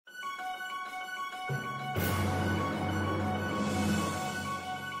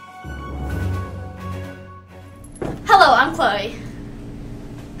Hello, I'm Chloe.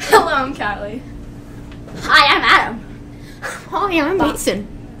 Hello, I'm Kylie. Hi, I'm Adam. Hi, I'm Mason.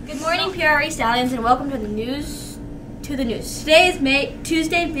 Good morning, PRE Stallions, and welcome to the news. Today is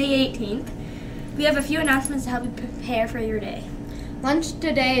Tuesday, May 18th. We have a few announcements to help you prepare for your day. Lunch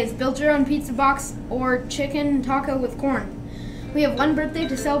today is build your own pizza box or chicken taco with corn. We have one birthday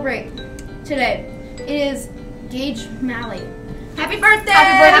to celebrate today. It is Gage Malley. Happy birthday!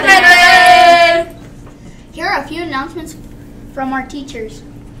 Happy birthday! Here are a few announcements from our teachers.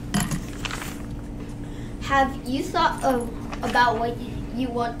 Have you thought about what you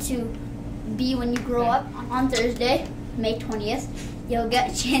want to be when you grow up? On Thursday, May 20th, you'll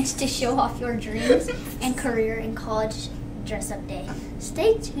get a chance to show off your dreams and career in college dress-up day.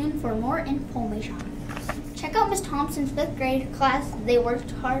 Stay tuned for more information. Check out Miss Thompson's 5th grade class. They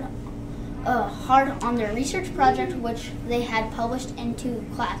worked hard on their research project, which they had published into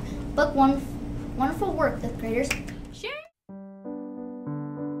class. Book one. Wonderful work, 5th graders. Sure.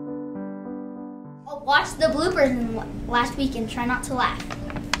 Watch the bloopers in last week and try not to laugh.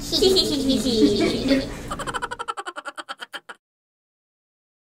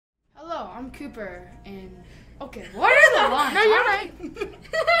 Hello, I'm Cooper, and okay, what are the lines? No, you're right.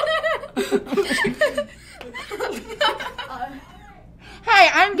 Hi,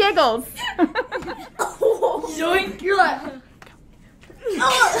 I'm Giggles. Yoink, you're like.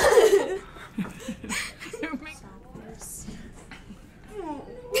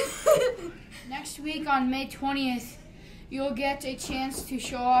 Next week on May 20th, you'll get a chance to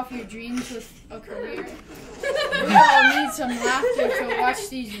show off your dreams with a career. We all need some laughter to watch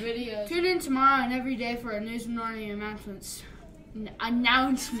these videos. Tune in tomorrow and every day for our news and morning announcements.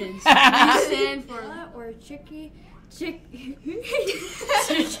 Announcements. Please stand for Or chicky. chicky.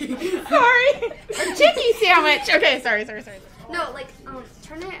 Sorry. Or chicky sandwich. Okay, sorry. No, like,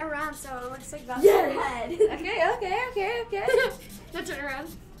 turn it around so it looks like that's Yeah. your head. Okay. Now turn it around.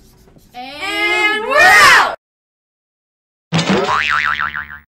 And we're out!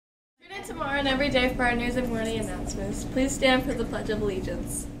 Tune in tomorrow and every day for our news and morning announcements. Please stand for the Pledge of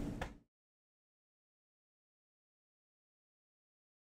Allegiance.